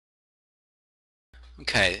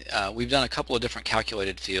Okay, we've done a couple of different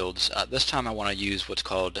calculated fields. This time I want to use what's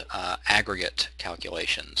called aggregate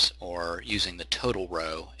calculations, or using the total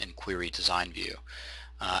row in QueryDesignV.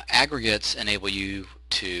 Aggregates enable you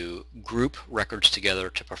to group records together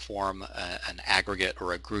to perform an aggregate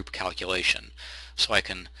or a group calculation. So I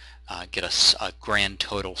can get a grand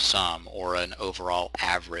total sum or an overall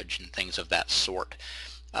average and things of that sort.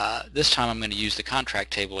 This time I'm going to use the contract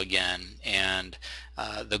table again, and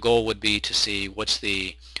the goal would be to see what's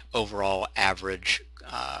the overall average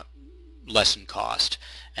lesson cost,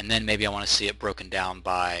 and then maybe I want to see it broken down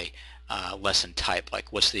by lesson type,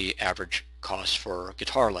 like what's the average cost for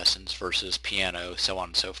guitar lessons versus piano, so on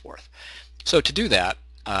and so forth. So to do that,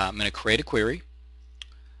 I'm going to create a query.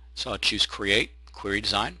 So I'll choose Create, Query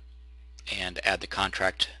Design, and add the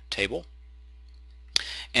contract table.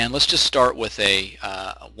 And let's just start with a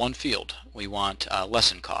one field. We want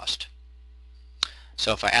lesson cost.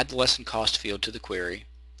 So if I add the lesson cost field to the query,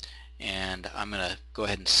 and I'm going to go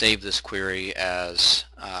ahead and save this query as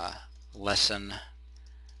lesson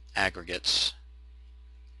aggregates,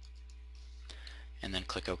 and then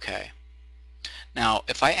click OK. Now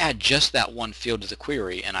if I add just that one field to the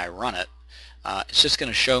query and I run it, it's just going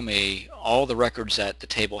to show me all the records that the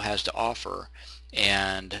table has to offer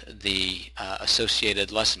and the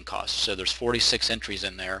associated lesson costs. So there's 46 entries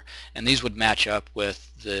in there, and these would match up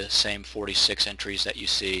with the same 46 entries that you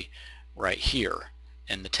see right here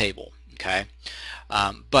in the table. Okay,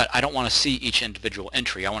 but I don't want to see each individual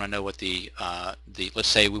entry. I want to know what let's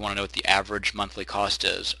say we want to know what the average monthly cost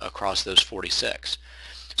is across those 46.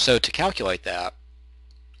 So to calculate that,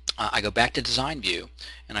 I go back to Design View,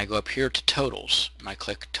 and I go up here to Totals, and I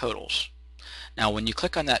click Totals. Now when you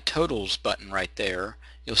click on that Totals button right there,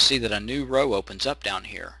 you'll see that a new row opens up down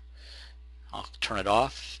here. I'll turn it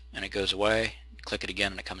off and it goes away, click it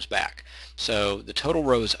again and it comes back. So the total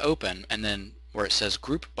row is open, and then where it says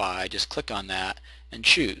Group By, just click on that and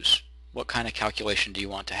choose what kind of calculation do you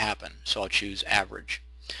want to happen. So I'll choose Average.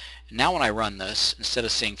 And now when I run this, instead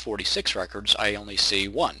of seeing 46 records, I only see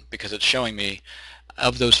one, because it's showing me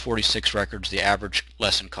of those 46 records, the average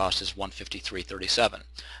lesson cost is $153.37,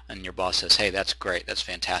 and your boss says, hey, that's great, that's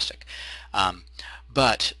fantastic.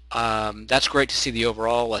 That's great to see the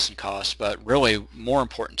overall lesson cost, but really more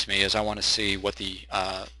important to me is I want to see what the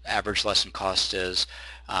average lesson cost is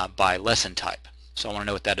by lesson type. So I want to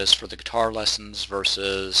know what that is for the guitar lessons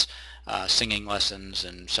versus singing lessons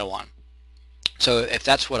and so on. So if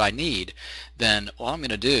that's what I need, then all I'm going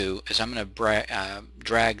to do is I'm going to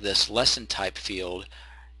drag this lesson type field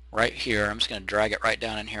right here. I'm just going to drag it right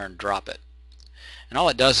down in here and drop it. And all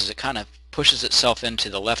it does is it kind of pushes itself into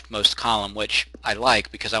the leftmost column, which I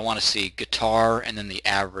like because I want to see guitar and then the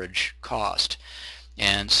average cost.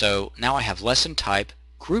 And so now I have lesson type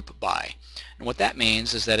Group By. And what that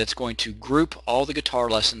means is that it's going to group all the guitar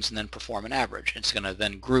lessons and then perform an average. It's going to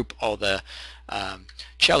then group all the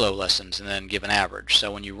cello lessons and then give an average.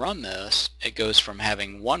 So when you run this, it goes from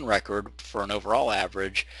having one record for an overall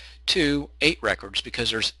average to 8 records,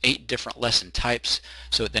 because there's 8 different lesson types.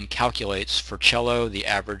 So it then calculates for cello, the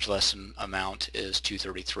average lesson amount is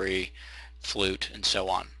 $233, flute, and so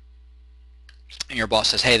on. And your boss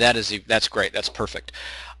says, hey, that's great, that's perfect.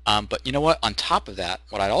 But you know what, on top of that,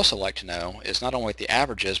 what I'd also like to know is not only what the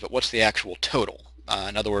average is, but what's the actual total.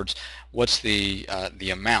 In other words, what's the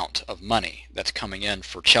amount of money that's coming in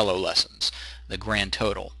for cello lessons, the grand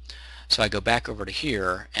total. So I go back over to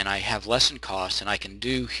here, and I have lesson costs, and I can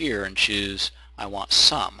do here and choose I want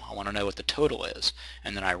sum. I want to know what the total is,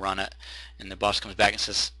 and then I run it, and the boss comes back and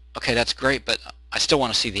says, okay, that's great, but I still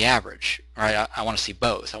want to see the average, right? I want to see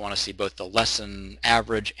both. I want to see both the lesson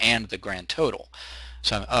average and the grand total.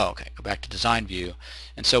 So okay, go back to Design View,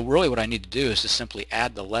 and so really what I need to do is to simply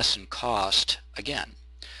add the lesson cost again.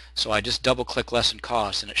 So I just double click lesson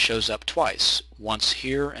cost and it shows up twice, once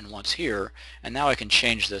here and once here, and now I can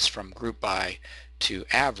change this from Group By to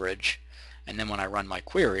average, and then when I run my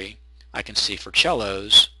query I can see for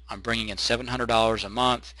cellos I'm bringing in $700 a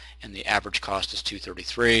month and the average cost is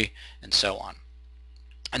 $233, and so on.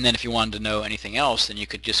 And then if you wanted to know anything else, then you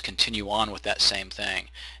could just continue on with that same thing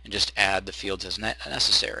and just add the fields as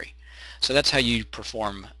necessary. So that's how you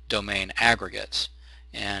perform domain aggregates,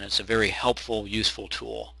 and it's a very helpful, useful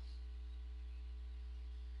tool.